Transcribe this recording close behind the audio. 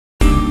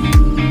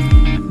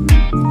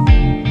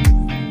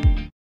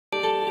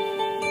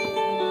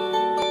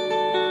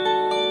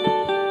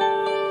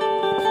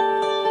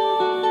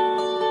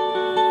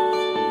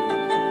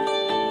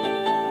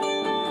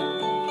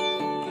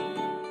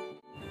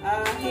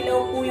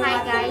Hello po yung Hi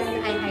guys.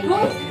 Hi guys.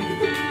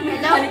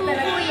 Hello po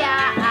kuya.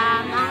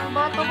 Ang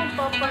boto ko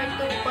po for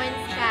 2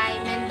 points kay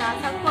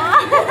Mendoza po.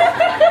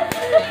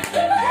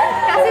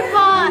 Kasi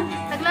po,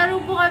 naglaro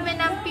po kami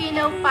ng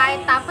pillow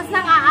fight. Tapos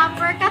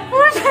nang-uppercut po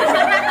siya.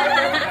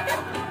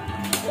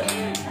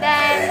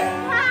 Then,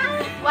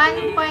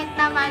 1 point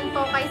naman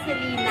po kay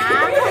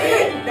Selena.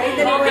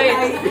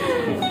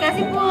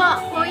 Kasi po,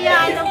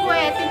 kuya,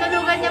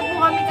 tinulugan niya po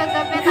kami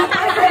kagabi.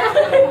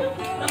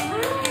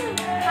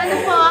 Ano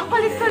po, ang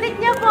kulit-kulit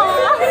niya po.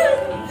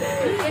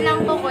 Yun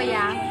lang po,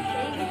 kuya.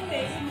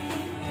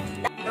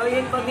 So,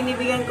 yun po,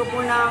 binibigyan ko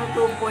po ng 2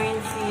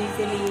 points si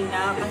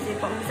Selena kasi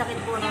po, sakit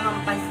po ng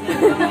hampas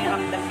niya. May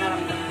ramdam na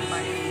ramdam pa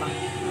yung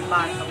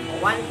baso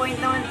po. 1 point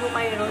naman po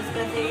kay Rose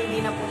kasi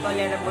hindi na po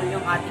tolerable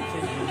yung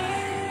attitude po.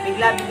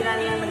 Bigla-bigla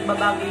nilang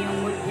nagbabago yung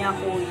mood niya,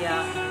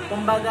 kuya.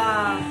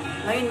 Kumbaga,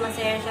 ngayon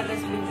masaya siya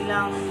kasi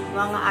biglang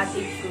mga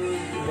attitude,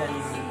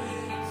 gano'n.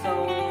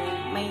 So,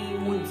 may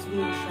mood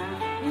swing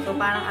siya. So,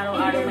 parang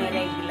araw-araw may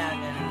regla,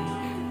 gano'n.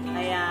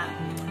 Kaya,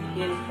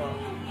 yun po.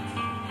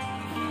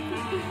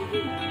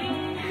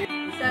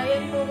 So,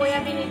 yun po,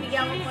 kuya,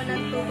 binibigyan ko po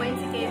ng 2 points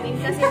si Kevin.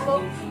 Kasi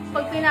po,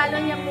 pag pinalo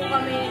niya po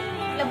kami,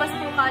 labas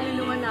po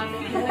kaluluwa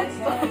namin.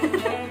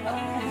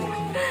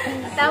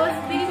 Tapos,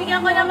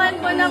 binibigyan ko naman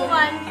po ng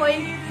 1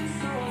 point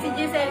si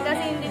Giselle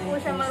kasi hindi po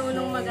siya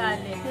marunong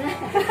mag-alit.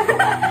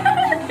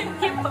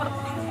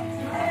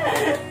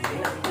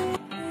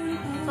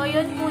 So,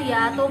 yun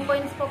kuya, 2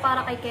 points po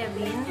para kay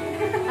Kevin.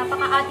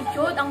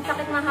 Napaka-attitude, ang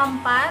sakit na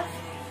hampas.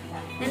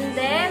 And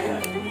then,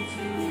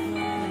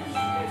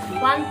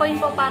 1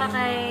 point po para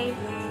kay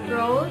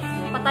Rose.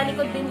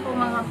 Patalikod din po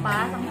mga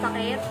hampas, ang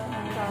sakit.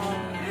 So,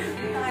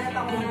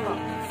 yun po.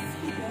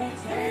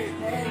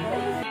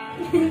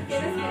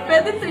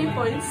 Pwede 3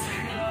 points.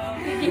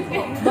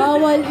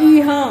 Bawal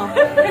iha.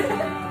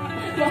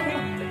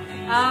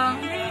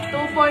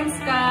 2 points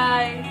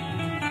kay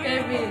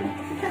Kevin.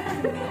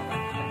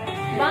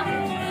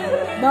 Bakit?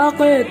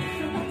 Bakit?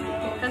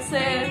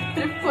 Kasi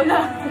trip ko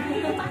lang.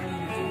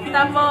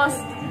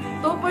 Tapos,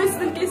 2 points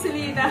din kay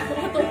Selena.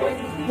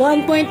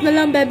 1 point na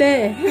lang,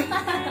 bebe.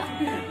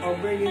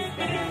 Overuse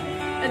ka na.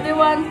 Edi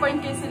 1 point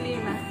kay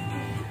Selena.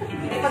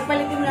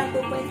 Pagpalitin mo lang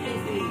 2 points kay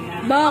Selena.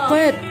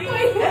 Bakit?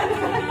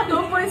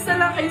 2 points na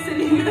lang kay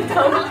Selena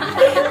daw.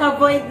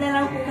 Pa-point na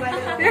lang po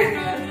kayo.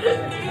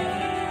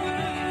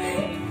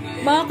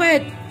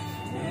 Bakit?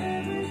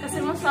 Kasi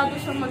masyado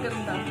siyang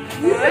maganda.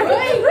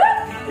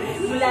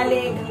 Mula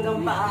leg hanggang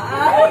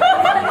paa.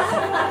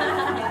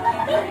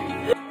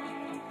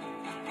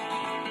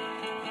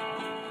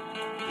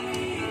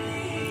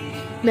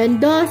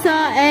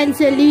 Mendoza and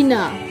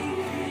Selena.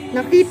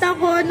 Nakita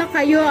ko na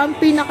kayo ang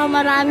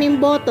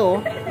pinakamaraming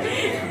boto.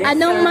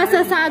 Anong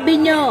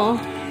masasabi nyo?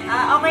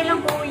 Okay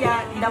lang po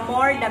yan. The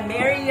more, the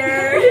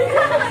merrier.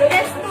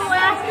 Yes po,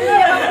 kaya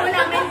po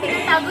namin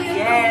tinatago yung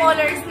true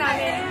colors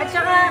namin. At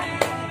saka,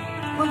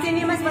 kung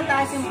sino yung mas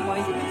mataas yung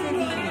voice, ibig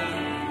sabihin,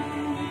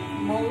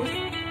 most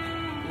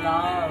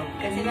love.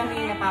 Kasi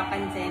kami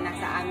napapansin na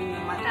sa amin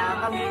yung mata,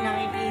 kami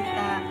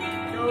nakikita.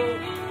 So,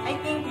 I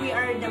think we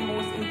are the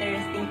most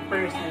interesting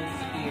persons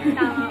here.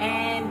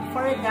 And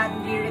for that,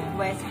 we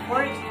request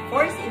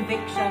forced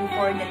eviction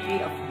for the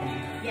 3 of them.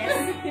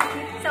 Yes.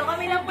 So,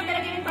 kami lang po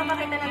talaga yung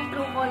papakita ng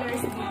true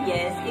colors.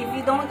 Yes, if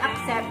you don't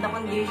accept the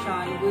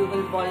condition, we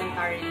will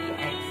voluntarily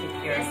exit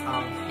your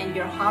house. And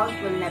your house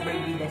will never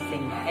be the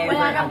same ever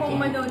Wala na again. pong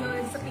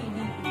manonood sa TV.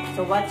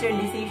 So, what's your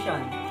decision?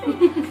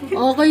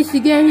 Okay,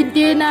 sige,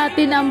 hintayin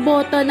natin ang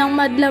boto ng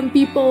madlang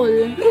people.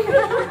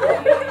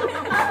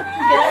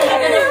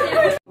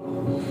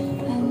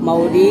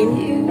 Maureen,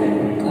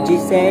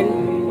 Giselle,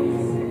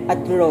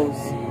 at Rose.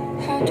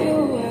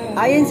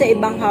 Ayon sa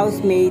ibang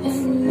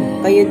housemates,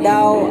 kayo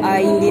daw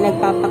ay hindi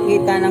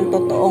nagpapakita ng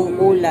totoong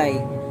kulay.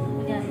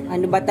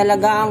 Ano ba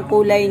talaga ang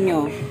kulay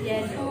nyo?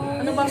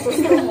 Yellow. Ano bang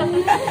gusto mo?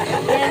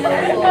 Yellow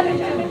po.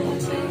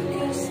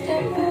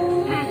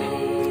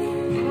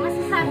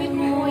 Masasabi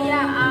ko,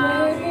 kuya,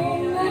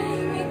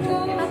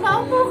 totoo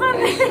po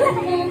kami.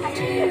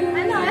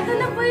 Ito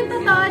na po yung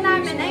totoo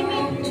namin. I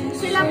mean,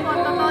 sila po,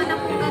 totoo na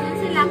po ganun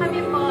sila. Kami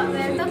po,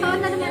 well, totoo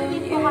na naman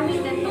din po kami,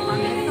 ganito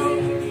kami. So,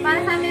 para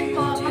sa amin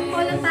po,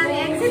 mag-voluntary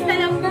exit na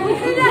lang po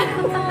sila.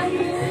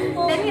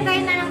 Then,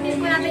 hintayin na lang din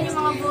po natin yung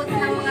mga votes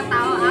ng mga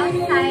tao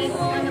outside.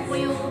 Ano po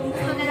yung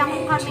gusto nila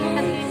kung kami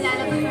tatlo yung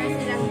lalabas or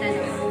silang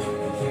dalawa.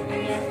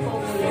 Yes po,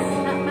 kuya.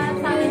 Para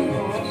sa amin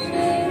po,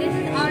 this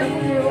is our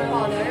true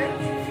color.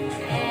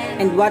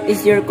 And what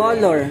is your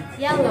color?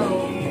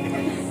 Yellow.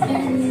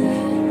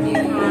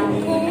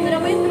 Ito na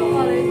po yung true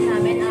colors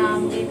namin.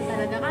 Dito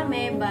talaga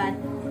kami, but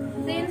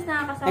since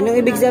nakakasama... Anong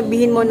ibig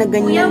sabihin mo na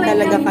ganyan Kuya,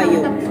 talaga wait lang, kayo?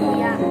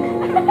 Kuya.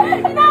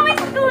 Tinawag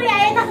si Kuya.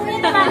 Ito kuya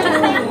naman.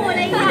 Ito yung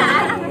kulay niya.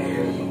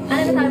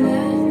 Ano na sabi mo?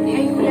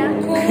 Ay, Kuya.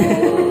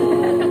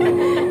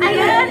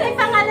 Ayun, may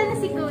pangalan na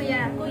si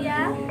Kuya. Kuya?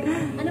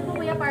 Ano po,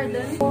 Kuya?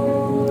 Pardon?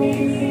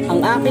 Ang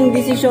aking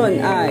desisyon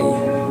ay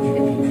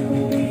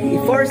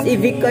i-force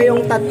evict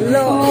kayong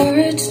tatlo. Or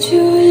it's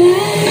too late.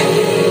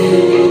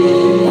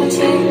 I'll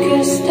take